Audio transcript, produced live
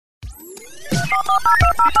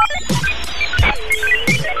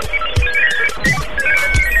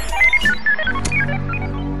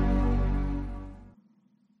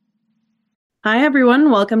Hi, everyone.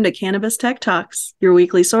 Welcome to Cannabis Tech Talks, your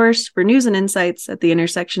weekly source for news and insights at the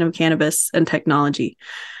intersection of cannabis and technology.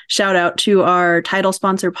 Shout out to our title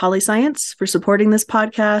sponsor, Polyscience, for supporting this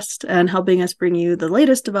podcast and helping us bring you the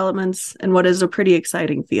latest developments in what is a pretty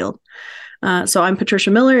exciting field. So I'm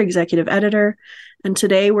Patricia Miller, executive editor, and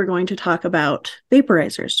today we're going to talk about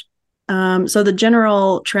vaporizers. So the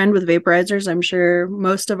general trend with vaporizers, I'm sure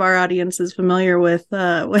most of our audience is familiar with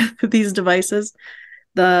these devices.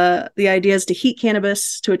 The idea is to heat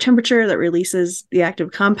cannabis to a temperature that releases the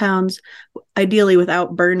active compounds, ideally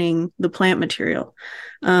without burning the plant material.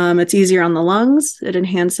 It's easier on the lungs. It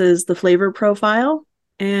enhances the flavor profile.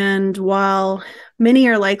 And while many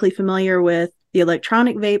are likely familiar with the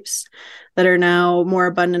electronic vapes that are now more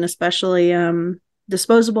abundant, especially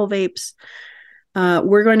disposable vapes,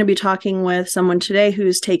 we're going to be talking with someone today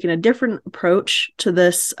who's taken a different approach to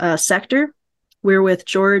this sector. We're with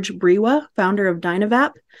George Brewa, founder of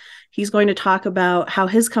DynaVap. He's going to talk about how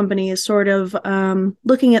his company is sort of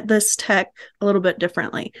looking at this tech a little bit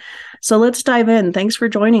differently. So let's dive in. Thanks for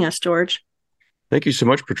joining us, George. Thank you so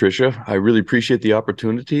much, Patricia. I really appreciate the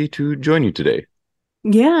opportunity to join you today.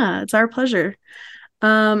 Yeah, it's our pleasure.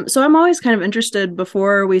 So I'm always kind of interested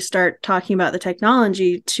before we start talking about the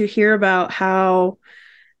technology to hear about how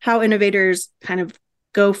innovators kind of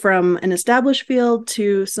go from an established field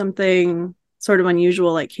to something sort of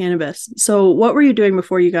unusual like cannabis. So what were you doing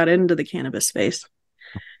before you got into the cannabis space?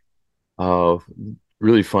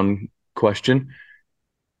 Really fun question.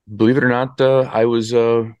 Believe it or not, I was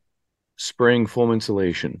spraying foam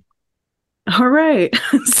insulation. All right.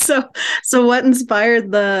 So what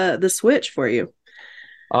inspired the switch for you?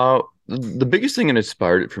 The biggest thing that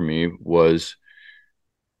inspired it for me was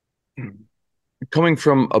coming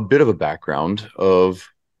from a bit of a background of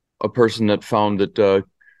a person that found that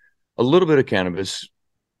a little bit of cannabis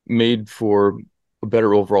made for a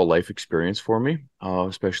better overall life experience for me,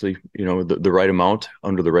 especially, the right amount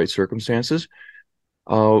under the right circumstances.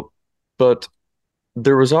 But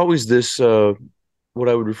there was always this, what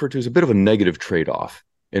I would refer to as a bit of a negative trade-off.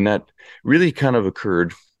 And that really kind of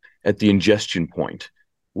occurred at the ingestion point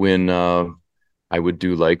when I would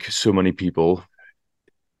do like so many people,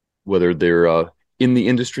 whether they're in the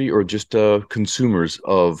industry or just consumers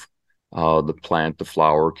of the plant, the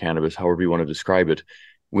flower, cannabis, however you want to describe it,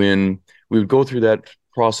 when we would go through that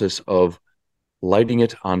process of lighting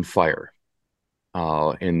it on fire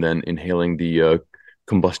and then inhaling the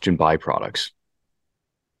combustion byproducts.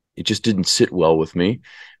 It just didn't sit well with me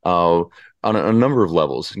on a number of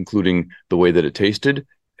levels, including the way that it tasted,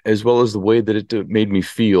 as well as the way that it made me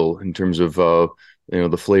feel in terms of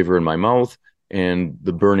the flavor in my mouth and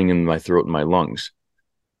the burning in my throat and my lungs.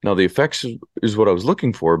 Now, the effects is what I was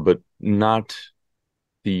looking for, but not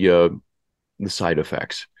the side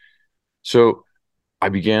effects. So I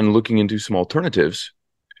began looking into some alternatives,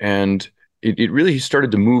 and it really started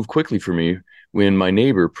to move quickly for me when my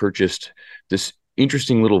neighbor purchased this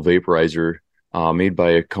interesting little vaporizer made by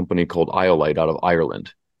a company called Iolite out of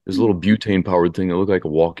Ireland. This little butane-powered thing that looked like a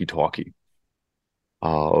walkie-talkie.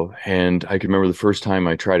 And I can remember the first time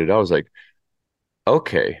I tried it out, I was like,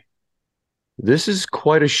 okay, this is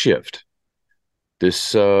quite a shift.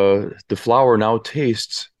 The flower now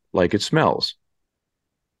tastes like it smells.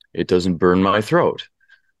 It doesn't burn my throat.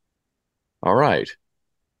 All right.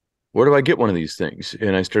 Where do I get one of these things?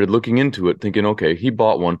 And I started looking into it, thinking, okay, he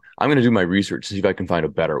bought one. I'm going to do my research to see if I can find a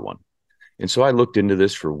better one. And so I looked into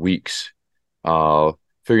this for weeks,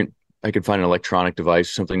 figuring I could find an electronic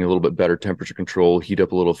device, something a little bit better temperature control, heat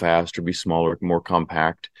up a little faster, be smaller, more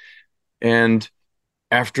compact. And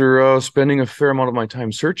after spending a fair amount of my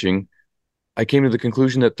time searching, I came to the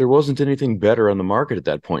conclusion that there wasn't anything better on the market at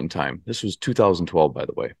that point in time. This was 2012, by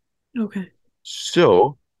the way. Okay.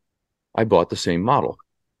 So I bought the same model,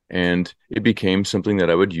 and it became something that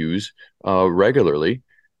I would use regularly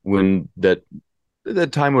when that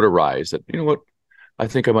time would arise that, you know what, I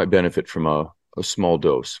think I might benefit from a small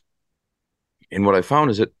dose. And what I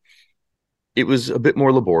found is that it was a bit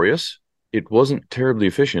more laborious. It wasn't terribly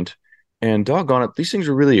efficient. And doggone it, these things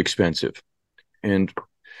are really expensive. And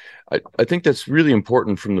I think that's really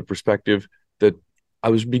important from the perspective that I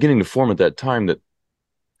was beginning to form at that time that,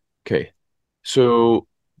 okay, so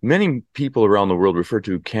many people around the world refer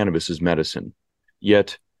to cannabis as medicine,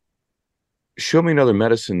 yet show me another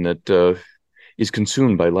medicine that is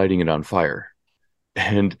consumed by lighting it on fire.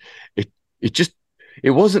 And it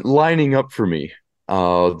wasn't lining up for me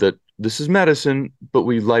that this is medicine, but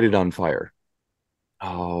we light it on fire.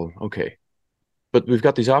 Oh, okay. But we've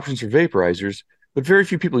got these options for vaporizers, but very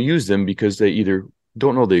few people use them because they either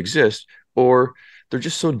don't know they exist or they're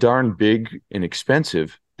just so darn big and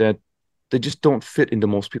expensive that they just don't fit into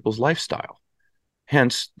most people's lifestyle.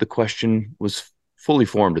 Hence, the question was fully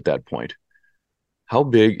formed at that point. How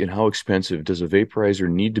big and how expensive does a vaporizer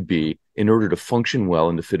need to be in order to function well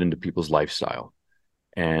and to fit into people's lifestyle?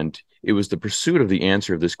 And it was the pursuit of the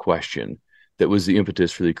answer of this question that was the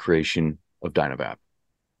impetus for the creation of DynaVap.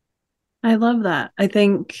 I love that. I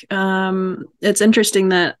think it's interesting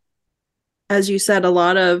that, as you said, a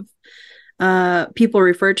lot of people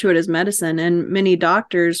refer to it as medicine, and many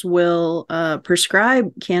doctors will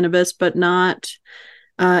prescribe cannabis, but not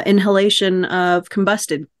inhalation of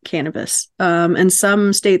combusted cannabis. And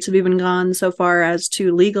some states have even gone so far as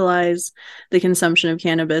to legalize the consumption of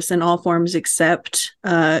cannabis in all forms except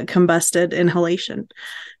combusted inhalation.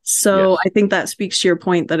 So Yes. I think that speaks to your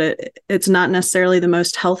point that it's not necessarily the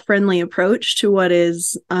most health friendly approach to what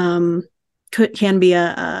is can be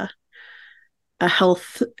a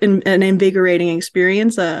health, an invigorating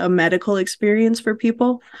experience, a medical experience for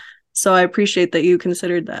people. So I appreciate that you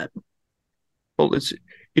considered that. Well,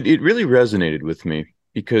 it really resonated with me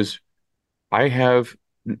because I have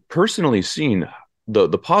personally seen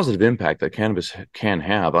the positive impact that cannabis can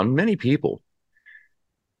have on many people.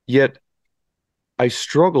 Yet I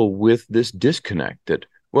struggle with this disconnect that,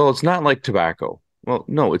 well, it's not like tobacco. Well,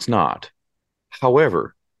 no, it's not.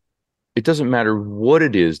 However, it doesn't matter what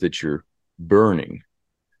it is that you're burning.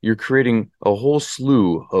 You're creating a whole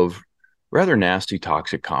slew of rather nasty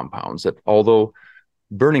toxic compounds that, although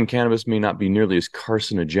burning cannabis may not be nearly as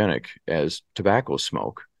carcinogenic as tobacco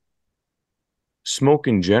smoke, smoke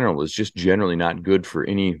in general is just generally not good for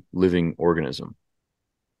any living organism.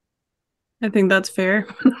 I think that's fair.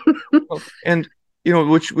 Well, and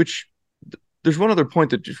which there's one other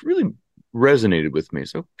point that just really resonated with me.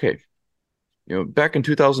 So, okay, back in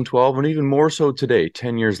 2012, and even more so today,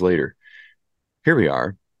 10 years later, here we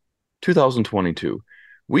are, 2022.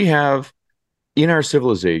 We have in our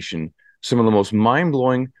civilization some of the most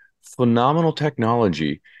mind-blowing, phenomenal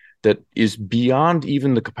technology that is beyond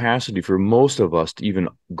even the capacity for most of us to even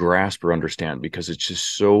grasp or understand because it's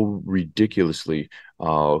just so ridiculously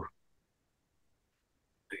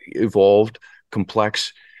evolved,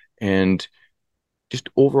 complex, and just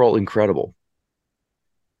overall incredible.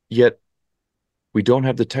 Yet we don't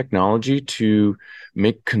have the technology to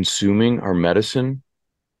make consuming our medicine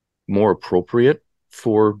more appropriate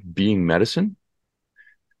for being medicine.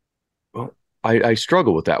 Well, I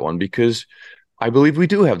struggle with that one because I believe we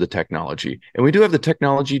do have the technology, and we do have the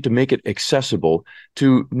technology to make it accessible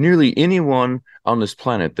to nearly anyone on this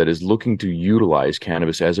planet that is looking to utilize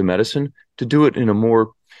cannabis as a medicine to do it in a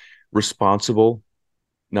more responsible,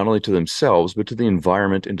 not only to themselves, but to the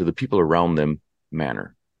environment and to the people around them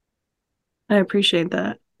manner. I appreciate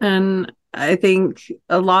that. And I think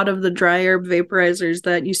a lot of the dry herb vaporizers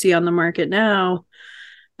that you see on the market now,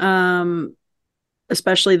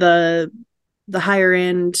 especially the higher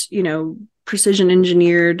end, precision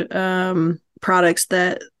engineered products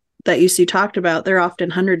that you see talked about, they're often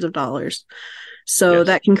hundreds of dollars. So Yes.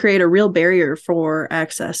 that can create a real barrier for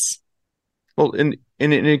access. Well, and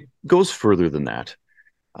it goes further than that.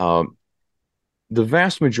 Um, the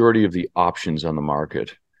vast majority of the options on the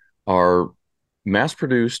market are mass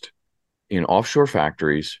produced in offshore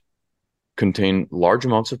factories, contain large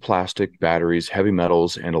amounts of plastic, batteries, heavy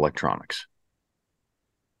metals, and electronics.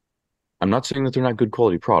 I'm not saying that they're not good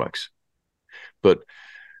quality products, but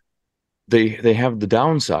they have the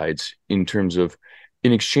downsides in terms of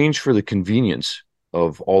in exchange for the convenience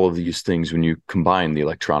of all of these things when you combine the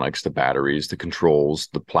electronics, the batteries, the controls,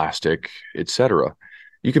 the plastic, etc.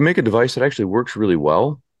 You can make a device that actually works really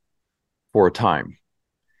well for a time.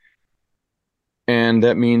 And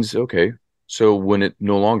that means, okay, so when it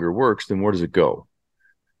no longer works, then where does it go?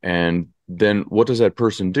 And then what does that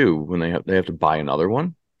person do when they have to buy another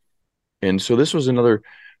one? And so this was another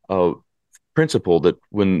uh, principle that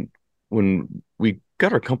when we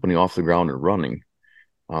got our company off the ground and running,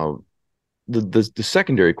 uh, the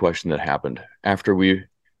secondary question that happened after we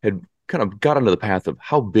had kind of got onto the path of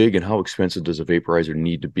how big and how expensive does a vaporizer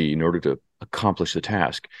need to be in order to accomplish the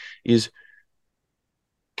task is,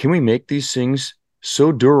 can we make these things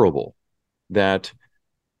so durable that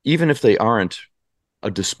even if they aren't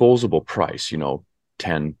a disposable price,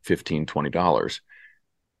 10, 15, $20,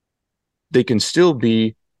 they can still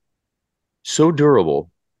be so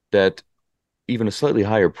durable that even a slightly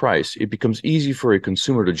higher price, it becomes easy for a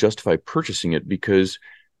consumer to justify purchasing it because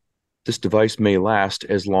this device may last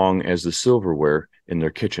as long as the silverware in their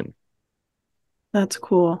kitchen. That's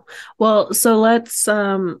cool. Well, so let's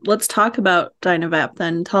talk about DynaVap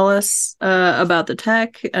then. Tell us about the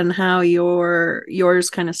tech and how yours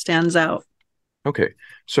kind of stands out. Okay,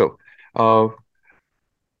 so uh,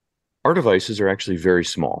 our devices are actually very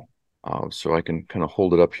small. So I can kind of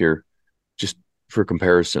hold it up here just for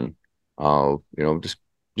comparison.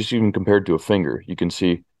 Just even compared to a finger, you can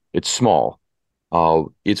see it's small.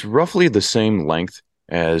 It's roughly the same length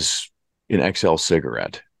as an XL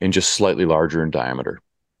cigarette and just slightly larger in diameter.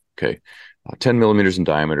 Okay, 10 millimeters in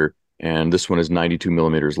diameter, and this one is 92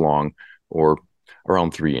 millimeters long, or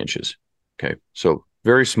around 3 inches. Okay, so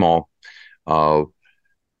very small. Uh,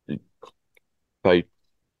 if I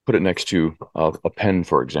put it next to a pen,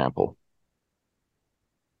 for example,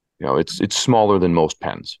 it's smaller than most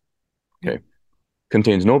pens. Okay,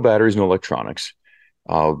 contains no batteries, no electronics.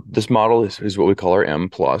 This model is what we call our M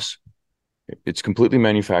plus. It's completely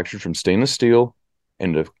manufactured from stainless steel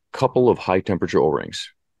and a couple of high temperature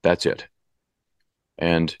O-rings. That's it.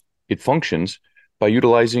 And it functions by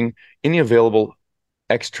utilizing any available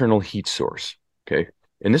external heat source. Okay.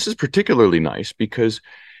 And this is particularly nice because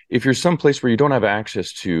if you're someplace where you don't have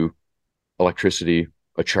access to electricity,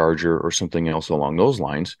 a charger, or something else along those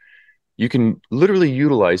lines, you can literally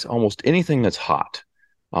utilize almost anything that's hot,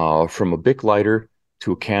 from a Bic lighter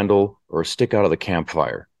to a candle or a stick out of the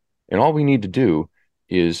campfire. And all we need to do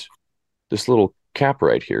is this little cap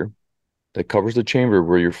right here that covers the chamber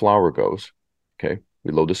where your flower goes. Okay.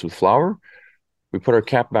 We load this with flour. We put our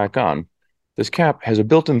cap back on. This cap has a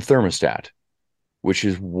built-in thermostat, which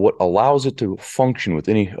is what allows it to function with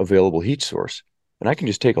any available heat source. And I can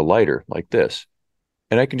just take a lighter like this,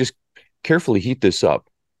 and I can just carefully heat this up.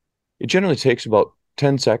 It generally takes about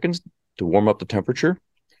 10 seconds to warm up the temperature.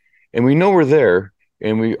 And we know we're there,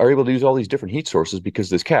 and we are able to use all these different heat sources because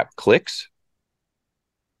this cap clicks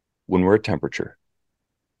when we're at temperature.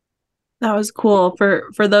 That was cool.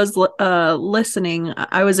 For those listening,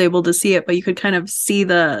 I was able to see it, but you could kind of see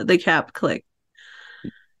the cap click.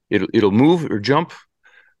 It'll move or jump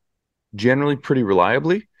generally pretty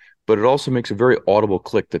reliably, but it also makes a very audible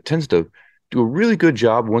click that tends to do a really good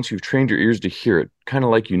job once you've trained your ears to hear it. Kind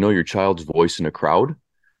of like you know your child's voice in a crowd.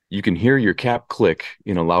 You can hear your cap click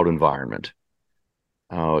in a loud environment.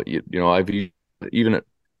 I've even at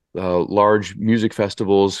large music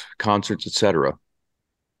festivals, concerts, etc.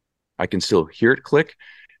 I can still hear it click,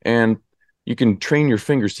 and you can train your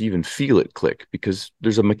fingers to even feel it click because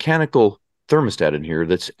there's a mechanical thermostat in here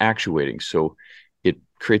that's actuating. So it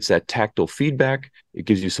creates that tactile feedback. It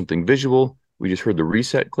gives you something visual. We just heard the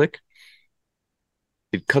reset click.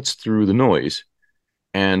 It cuts through the noise.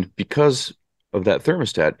 And because of that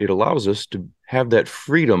thermostat, it allows us to have that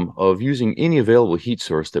freedom of using any available heat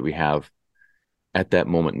source that we have at that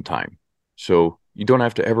moment in time. So you don't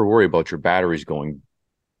have to ever worry about your batteries going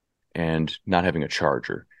and not having a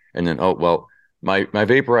charger. And then, oh, well, my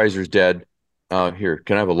vaporizer's dead. Here,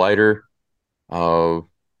 can I have a lighter?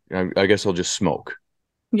 I guess I'll just smoke.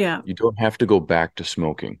 Yeah. You don't have to go back to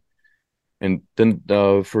smoking. And then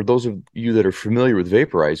for those of you that are familiar with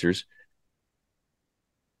vaporizers,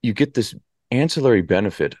 you get this ancillary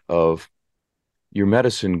benefit of your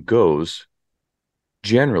medicine goes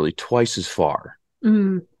generally twice as far.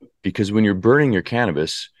 Mm. Because when you're burning your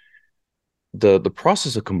cannabis, the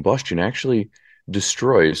process of combustion actually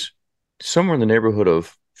destroys somewhere in the neighborhood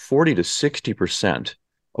of 40 to 60%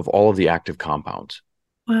 of all of the active compounds.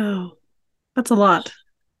 Wow. That's a lot.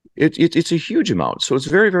 It's a huge amount. So it's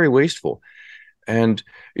very, very wasteful. And,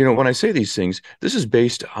 when I say these things, this is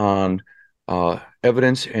based on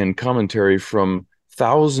evidence and commentary from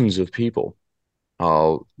thousands of people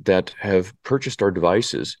that have purchased our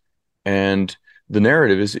devices. And the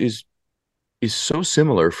narrative is so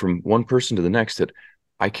similar from one person to the next that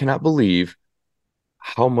I cannot believe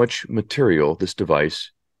how much material this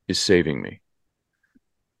device is saving me.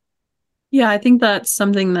 Yeah, I think that's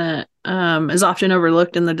something that is often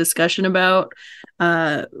overlooked in the discussion about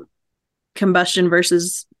uh, combustion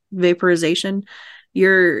versus vaporization.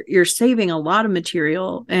 You're saving a lot of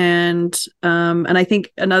material, and I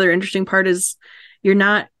think another interesting part is you're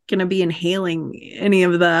not going to be inhaling any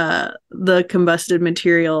of the combusted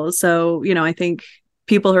material. So I think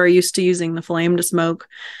people who are used to using the flame to smoke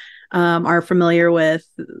are familiar with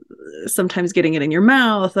sometimes getting it in your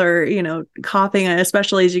mouth or coughing,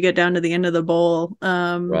 especially as you get down to the end of the bowl.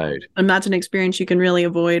 Right. And that's an experience you can really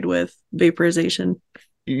avoid with vaporization.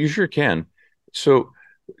 You sure can. So,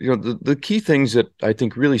 the key things that I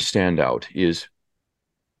think really stand out is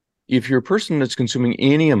if you're a person that's consuming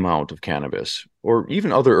any amount of cannabis or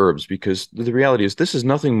even other herbs, because the reality is this is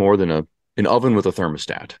nothing more than an oven with a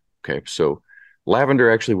thermostat. Okay. So lavender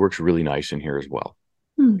actually works really nice in here as well.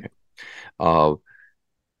 Hmm. Okay. Uh,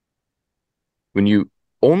 when you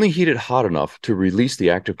only heat it hot enough to release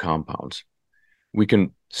the active compounds, we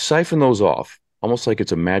can siphon those off, almost like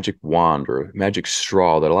it's a magic wand or a magic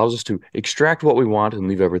straw that allows us to extract what we want and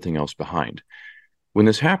leave everything else behind. When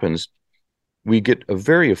this happens, we get a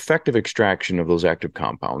very effective extraction of those active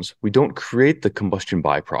compounds. We don't create the combustion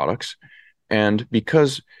byproducts. And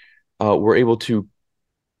because we're able to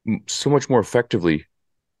so much more effectively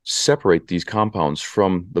separate these compounds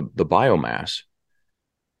from the biomass,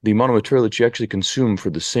 the amount of material that you actually consume for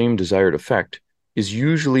the same desired effect is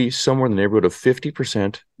usually somewhere in the neighborhood of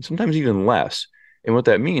 50%, sometimes even less. And what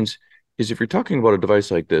that means is if you're talking about a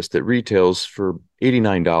device like this that retails for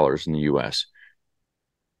 $89 in the US,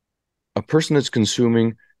 a person that's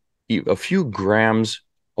consuming a few grams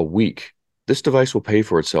a week, this device will pay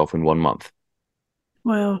for itself in 1 month.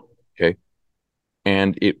 Wow. Okay.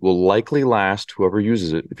 And it will likely last, whoever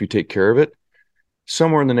uses it, if you take care of it,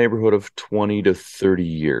 somewhere in the neighborhood of 20 to 30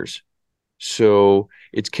 years. So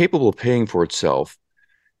it's capable of paying for itself,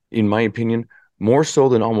 in my opinion, more so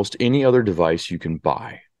than almost any other device you can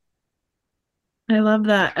buy. I love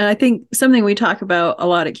that. And I think something we talk about a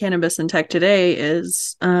lot at Cannabis and Tech Today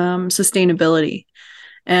is sustainability.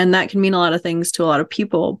 And that can mean a lot of things to a lot of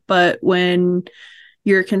people. But when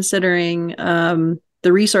you're considering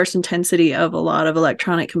the resource intensity of a lot of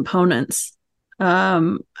electronic components,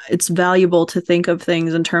 it's valuable to think of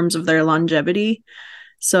things in terms of their longevity.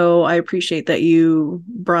 So I appreciate that you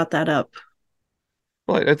brought that up.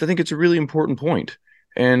 Well, I think it's a really important point.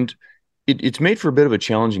 And it's made for a bit of a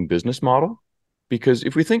challenging business model because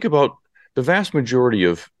if we think about the vast majority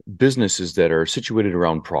of businesses that are situated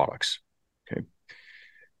around products, okay,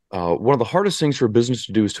 one of the hardest things for a business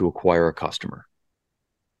to do is to acquire a customer.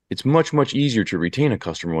 It's much, much easier to retain a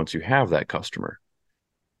customer once you have that customer.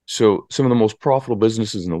 So some of the most profitable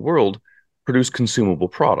businesses in the world produce consumable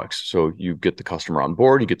products. So you get the customer on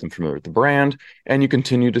board, you get them familiar with the brand, and you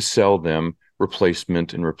continue to sell them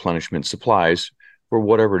replacement and replenishment supplies for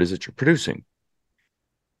whatever it is that you're producing.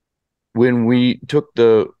 When we took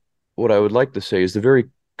what I would like to say is the very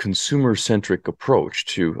consumer-centric approach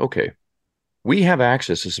to, okay, we have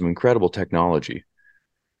access to some incredible technology.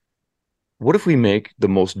 What if we make the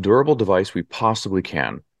most durable device we possibly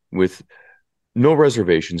can with no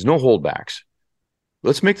reservations, no holdbacks?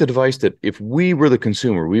 Let's make the device that if we were the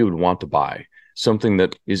consumer, we would want to buy, something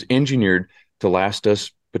that is engineered to last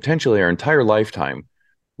us potentially our entire lifetime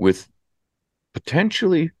with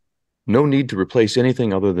potentially no need to replace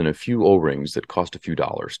anything other than a few O-rings that cost a few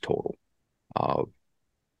dollars total.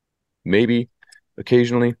 Maybe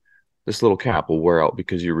occasionally this little cap will wear out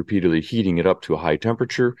because you're repeatedly heating it up to a high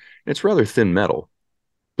temperature. It's rather thin metal,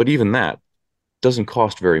 but even that doesn't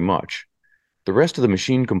cost very much. The rest of the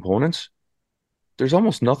machine components, there's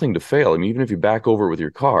almost nothing to fail. I mean, even if you back over with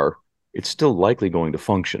your car, it's still likely going to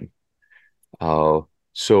function.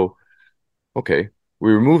 So, okay,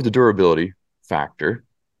 we remove the durability factor.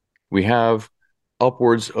 We have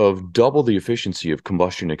upwards of double the efficiency of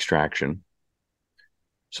combustion extraction.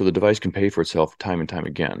 So the device can pay for itself time and time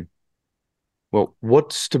again. Well,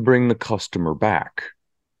 what's to bring the customer back?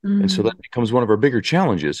 And so that becomes one of our bigger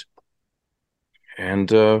challenges. And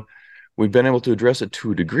we've been able to address it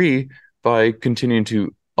to a degree by continuing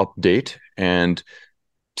to update and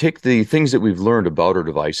take the things that we've learned about our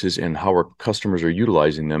devices and how our customers are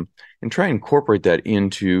utilizing them and try and incorporate that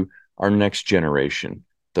into our next generation,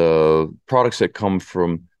 the products that come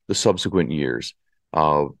from the subsequent years.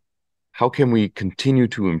 How can we continue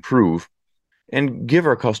to improve and give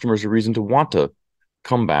our customers a reason to want to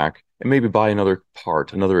come back and maybe buy another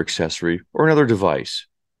part, another accessory, or another device?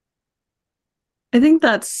 I think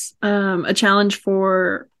that's a challenge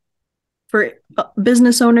for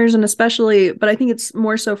business owners and especially, but I think it's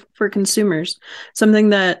more so for consumers. Something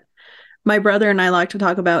that my brother and I like to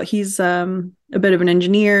talk about. He's a bit of an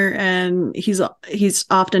engineer, and he's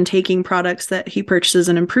often taking products that he purchases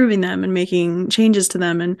and improving them and making changes to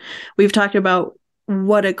them. And we've talked about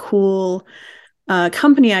what a cool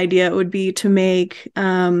company idea it would be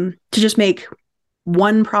to just make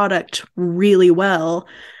one product really well,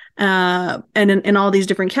 and in all these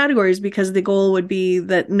different categories, because the goal would be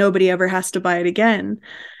that nobody ever has to buy it again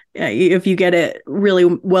if you get it really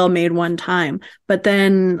well made one time. But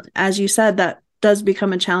then, as you said, that does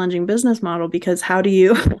become a challenging business model, because how do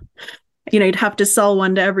you, you'd have to sell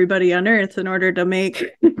one to everybody on earth in order to make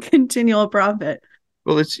continual profit.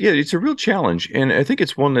 Well, it's a real challenge. And I think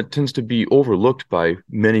it's one that tends to be overlooked by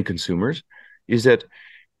many consumers, is that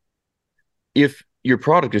if your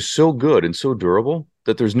product is so good and so durable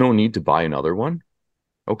that there's no need to buy another one,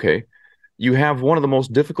 okay, you have one of the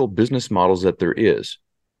most difficult business models that there is.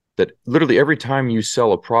 that literally every time you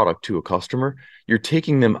sell a product to a customer, you're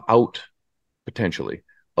taking them out potentially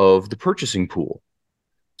of the purchasing pool.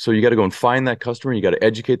 So you got to go and find that customer. You got to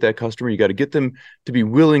educate that customer. You got to get them to be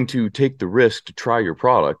willing to take the risk to try your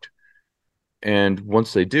product. And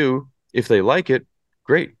once they do, if they like it,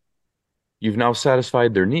 great. You've now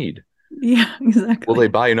satisfied their need. Yeah, exactly. Will they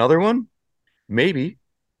buy another one? Maybe.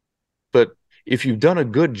 But if you've done a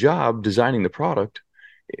good job designing the product,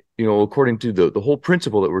 according to the whole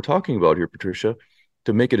principle that we're talking about here, Patricia,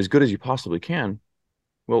 to make it as good as you possibly can,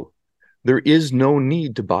 well, there is no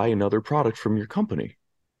need to buy another product from your company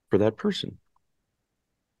for that person.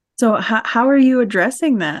 So how are you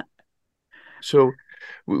addressing that? So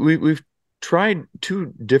we've tried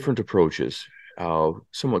two different approaches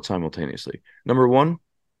somewhat simultaneously. Number one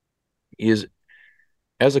is,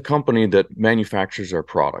 as a company that manufactures our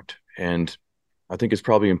product, and I think it's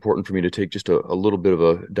probably important for me to take just a little bit of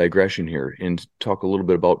a digression here and talk a little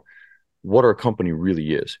bit about what our company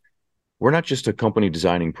really is. We're not just a company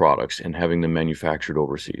designing products and having them manufactured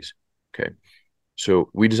overseas. Okay. So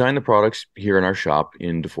we design the products here in our shop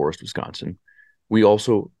in DeForest, Wisconsin. We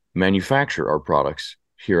also manufacture our products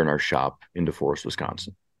here in our shop in DeForest,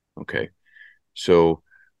 Wisconsin. Okay. So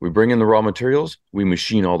we bring in the raw materials, we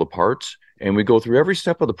machine all the parts, and we go through every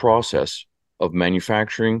step of the process of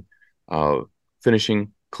manufacturing,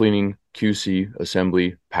 finishing, cleaning, QC,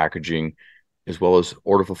 assembly, packaging, as well as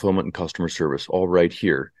order fulfillment and customer service, all right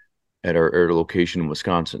here at our location in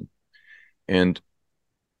Wisconsin. And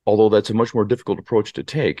although that's a much more difficult approach to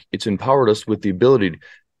take, it's empowered us with the ability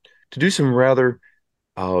to do some rather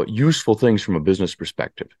useful things from a business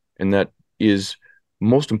perspective. And that is,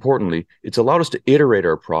 most importantly, it's allowed us to iterate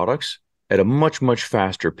our products at a much, much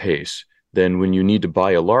faster pace than when you need to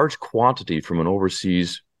buy a large quantity from an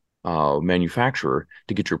overseas manufacturer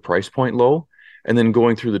to get your price point low, and then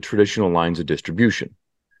going through the traditional lines of distribution.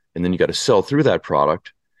 And then you got to sell through that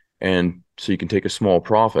product, and so you can take a small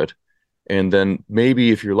profit. And then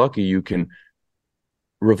maybe if you're lucky, you can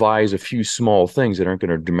revise a few small things that aren't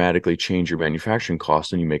going to dramatically change your manufacturing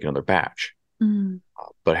costs, and you make another batch.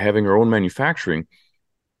 But having our own manufacturing,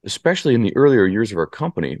 especially in the earlier years of our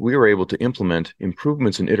company, we were able to implement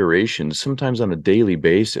improvements and iterations sometimes on a daily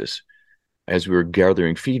basis as we were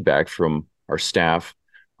gathering feedback from our staff,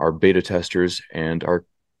 our beta testers, and our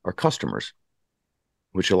customers,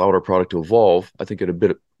 which allowed our product to evolve, I think, at a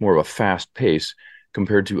bit more of a fast pace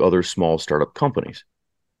compared to other small startup companies.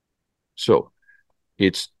 So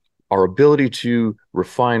it's our ability to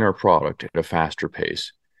refine our product at a faster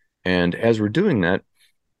pace. And as we're doing that,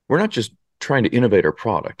 we're not just trying to innovate our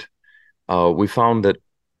product. We found that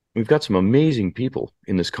we've got some amazing people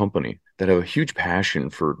in this company that have a huge passion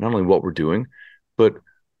for not only what we're doing, but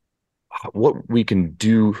what we can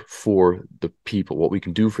do for the people, what we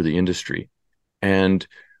can do for the industry. And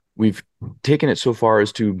we've taken it so far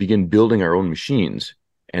as to begin building our own machines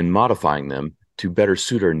and modifying them to better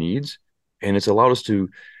suit our needs. And it's allowed us to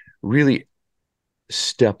really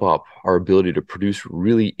step up our ability to produce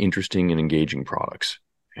really interesting and engaging products.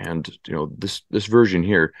 And this version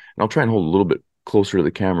here, and I'll try and hold a little bit closer to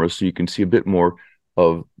the camera so you can see a bit more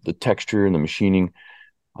of the texture and the machining.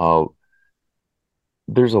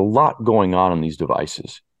 There's a lot going on in these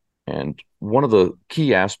devices. And one of the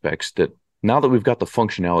key aspects that, now that we've got the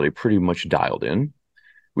functionality pretty much dialed in,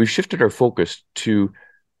 we've shifted our focus to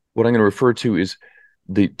what I'm going to refer to as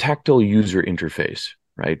the tactile user interface,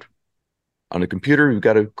 right? On a computer, we've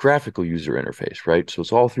got a graphical user interface, right? So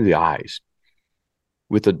it's all through the eyes.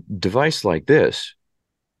 With a device like this,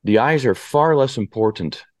 the eyes are far less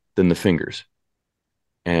important than the fingers.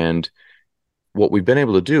 And what we've been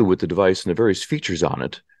able to do with the device and the various features on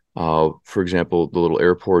it, for example, the little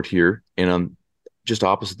airport here, and on just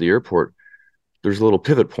opposite the airport, there's a little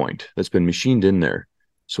pivot point that's been machined in there.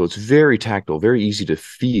 So it's very tactile, very easy to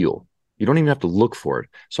feel. You don't even have to look for it.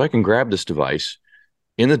 So I can grab this device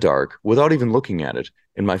in the dark without even looking at it,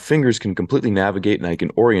 and my fingers can completely navigate, and I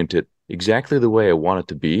can orient it exactly the way I want it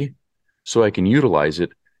to be, so I can utilize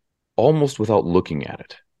it almost without looking at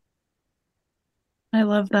it. I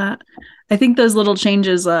love that. I think those little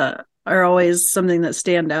changes are always something that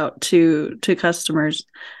stand out to customers.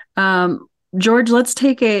 George, let's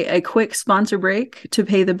take a quick sponsor break to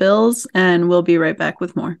pay the bills, and we'll be right back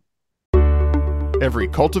with more. Every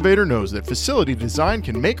cultivator knows that facility design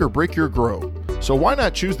can make or break your grow. So why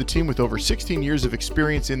not choose the team with over 16 years of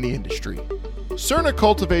experience in the industry? Cerna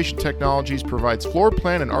Cultivation Technologies provides floor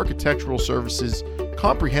plan and architectural services,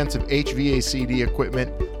 comprehensive HVACD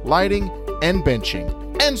equipment, lighting, and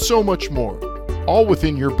benching, and so much more, all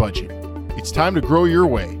within your budget. It's time to grow your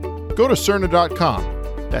way. Go to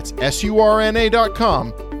Cerna.com, that's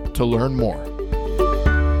SURNA.com, to learn more.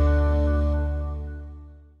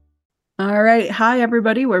 right. Hi,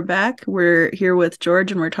 everybody. We're back. We're here with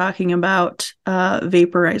George, and we're talking about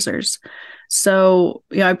vaporizers. So,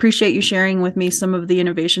 I appreciate you sharing with me some of the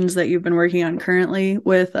innovations that you've been working on currently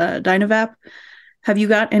with DynaVap. Have you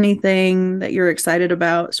got anything that you're excited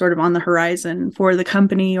about sort of on the horizon for the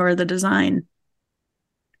company or the design?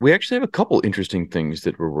 We actually have a couple interesting things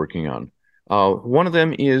that we're working on. One of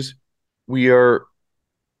them is we are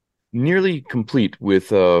nearly complete with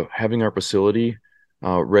having our facility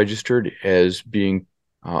registered as being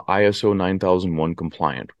ISO 9001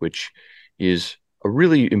 compliant, which is a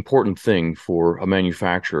really important thing for a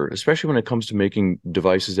manufacturer, especially when it comes to making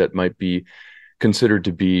devices that might be considered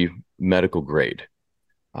to be medical grade.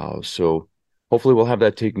 So hopefully we'll have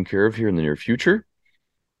that taken care of here in the near future.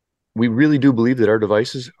 We really do believe that our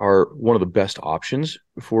devices are one of the best options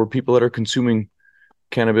for people that are consuming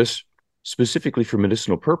cannabis specifically for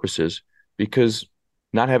medicinal purposes, because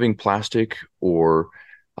not having plastic or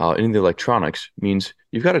any of the electronics means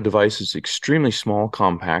you've got a device that's extremely small,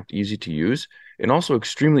 compact, easy to use, and also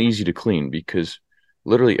extremely easy to clean, because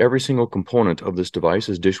literally every single component of this device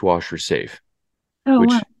is dishwasher safe, Oh, which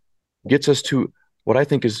wow. gets us to what I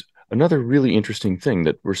think is another really interesting thing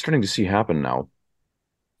that we're starting to see happen now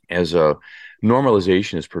as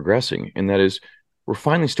normalization is progressing, and that is we're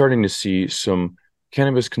finally starting to see some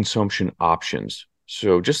cannabis consumption options.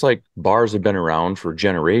 So just like bars have been around for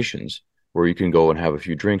generations, where you can go and have a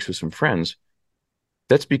few drinks with some friends,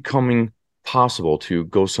 that's becoming possible to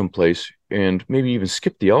go someplace and maybe even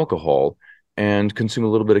skip the alcohol and consume a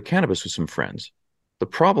little bit of cannabis with some friends. The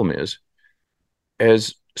problem is,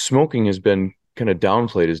 as smoking has been kind of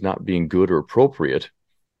downplayed as not being good or appropriate,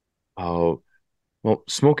 well,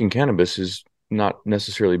 smoking cannabis is not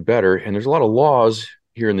necessarily better, and there's a lot of laws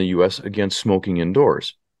here in the US against smoking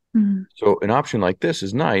indoors. Mhm. So an option like this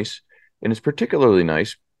is nice, and it's particularly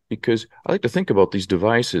nice because I like to think about these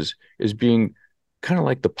devices as being kind of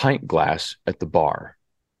like the pint glass at the bar.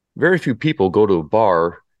 Very few people go to a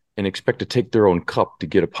bar and expect to take their own cup to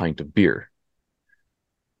get a pint of beer.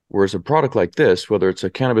 Whereas a product like this, whether it's a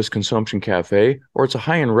cannabis consumption cafe or it's a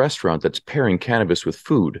high-end restaurant that's pairing cannabis with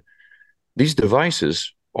food, these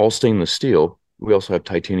devices, all stainless steel, we also have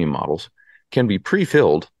titanium models, can be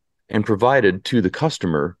pre-filled and provided to the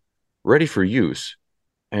customer ready for use.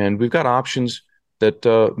 And we've got options that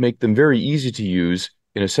make them very easy to use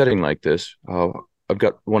in a setting like this. I've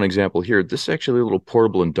got one example here. This is actually a little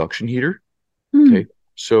portable induction heater. Okay.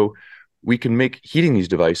 So we can make heating these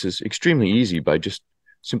devices extremely easy by just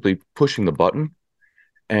simply pushing the button,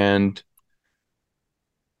 and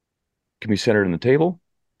can be centered on the table,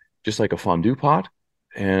 just like a fondue pot.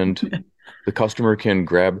 And the customer can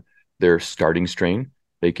grab their starting strain.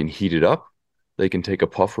 They can heat it up. They can take a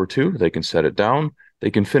puff or two. They can set it down.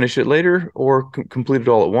 They can finish it later or complete it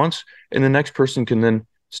all at once. And the next person can then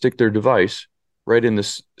stick their device right in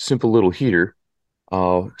this simple little heater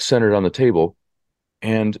centered on the table.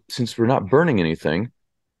 And since we're not burning anything,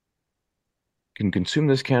 can consume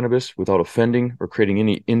this cannabis without offending or creating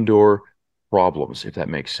any indoor problems, if that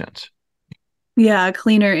makes sense. Yeah, a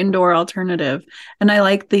cleaner indoor alternative. And I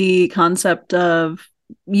like the concept of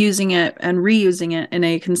using it and reusing it in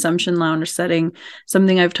a consumption lounge setting.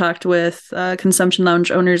 Something I've talked with consumption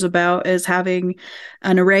lounge owners about is having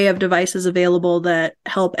an array of devices available that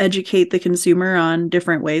help educate the consumer on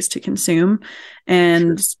different ways to consume.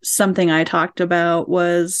 And something I talked about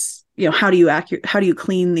was, how do you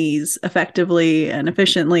clean these effectively and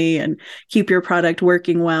efficiently and keep your product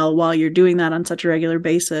working well while you're doing that on such a regular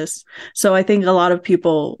basis. So I think a lot of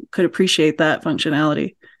people could appreciate that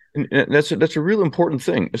functionality. And that's a real important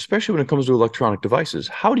thing, especially when it comes to electronic devices.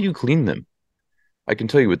 How do you clean them? I can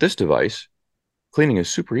tell you with this device, cleaning is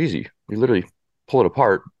super easy. We literally pull it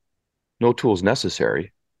apart, no tools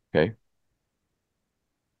necessary. Okay.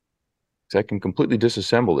 So I can completely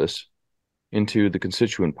disassemble this into the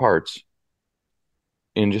constituent parts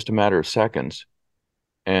in just a matter of seconds.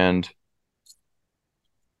 And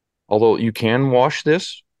although you can wash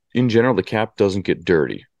this, in general, the cap doesn't get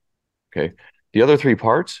dirty. Okay. The other three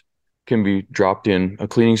parts can be dropped in a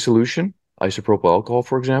cleaning solution, isopropyl alcohol,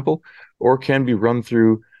 for example, or can be run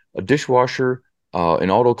through a dishwasher, an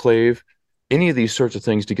autoclave, any of these sorts of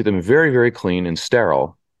things to get them very, very clean and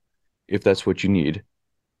sterile, if that's what you need,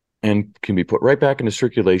 and can be put right back into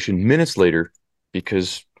circulation minutes later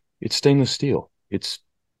because it's stainless steel. It's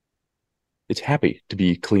happy to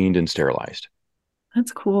be cleaned and sterilized.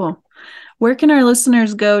 That's cool. Where can our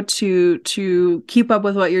listeners go to keep up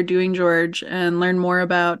with what you're doing, George, and learn more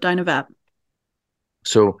about DynaVap?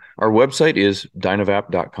 So our website is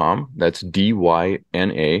dynavap.com. That's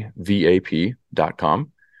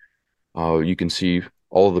DYNAVAP.com. You can see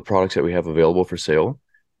all of the products that we have available for sale.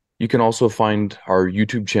 You can also find our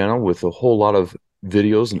YouTube channel with a whole lot of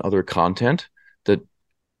videos and other content that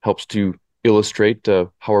helps to illustrate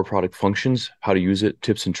how our product functions, how to use it,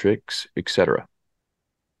 tips and tricks, etc.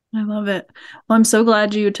 I love it. Well, I'm so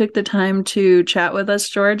glad you took the time to chat with us,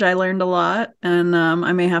 George. I learned a lot, and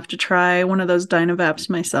I may have to try one of those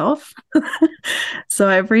DynaVaps myself. So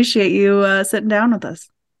I appreciate you sitting down with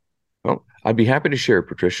us. Well, I'd be happy to share,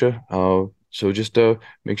 Patricia. So just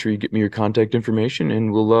make sure you get me your contact information,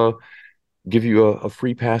 and we'll give you a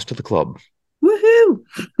free pass to the club. Woohoo!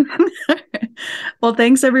 Well,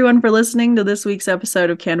 thanks everyone for listening to this week's episode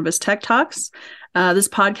of Cannabis Tech Talks. This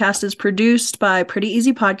podcast is produced by Pretty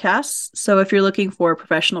Easy Podcasts. So if you're looking for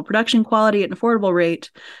professional production quality at an affordable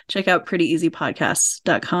rate, check out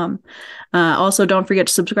prettyeasypodcasts.com. Also, don't forget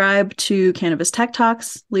to subscribe to Cannabis Tech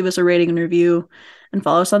Talks, leave us a rating and review, and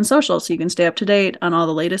follow us on social so you can stay up to date on all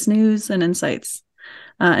the latest news and insights.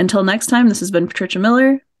 Until next time, this has been Patricia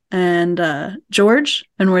Miller and George,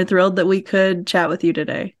 and we're thrilled that we could chat with you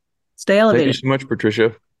today. Stay elevated. Thank you so much,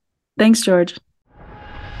 Patricia. Thanks, George.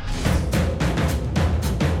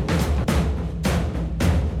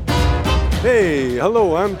 Hey,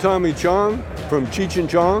 hello, I'm Tommy Chong from Cheech and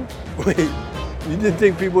Chong. Wait, you didn't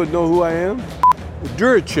think people would know who I am?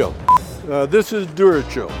 Durachill. This is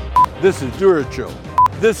Durachill. This is Durachill.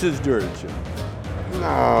 This is Durachill.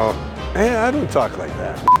 No, hey, I don't talk like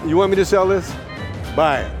that. You want me to sell this?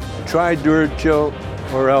 Buy it. Try Durachill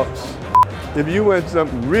or else. If you want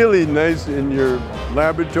something really nice in your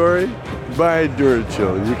laboratory, buy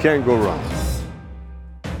Durachill. You can't go wrong.